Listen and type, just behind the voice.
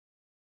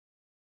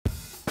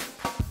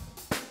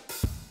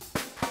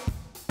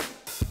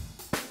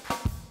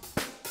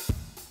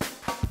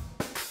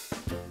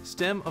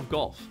stem of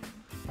golf.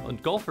 A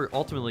golfer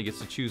ultimately gets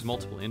to choose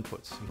multiple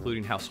inputs,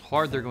 including how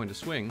hard they're going to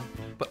swing,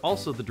 but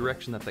also the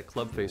direction that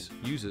club face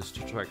uses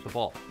to strike the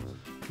ball.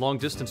 Long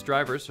distance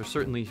drivers are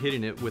certainly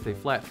hitting it with a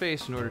flat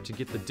face in order to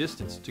get the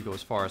distance to go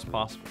as far as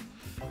possible.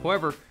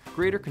 However,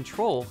 greater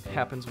control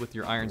happens with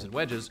your irons and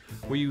wedges,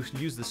 where you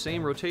use the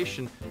same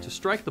rotation to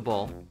strike the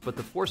ball, but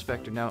the force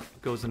vector now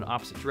goes in the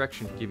opposite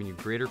direction, giving you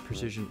greater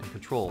precision and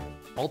control,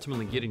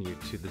 ultimately getting you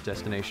to the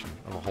destination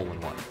of a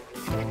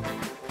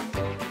hole-in-one.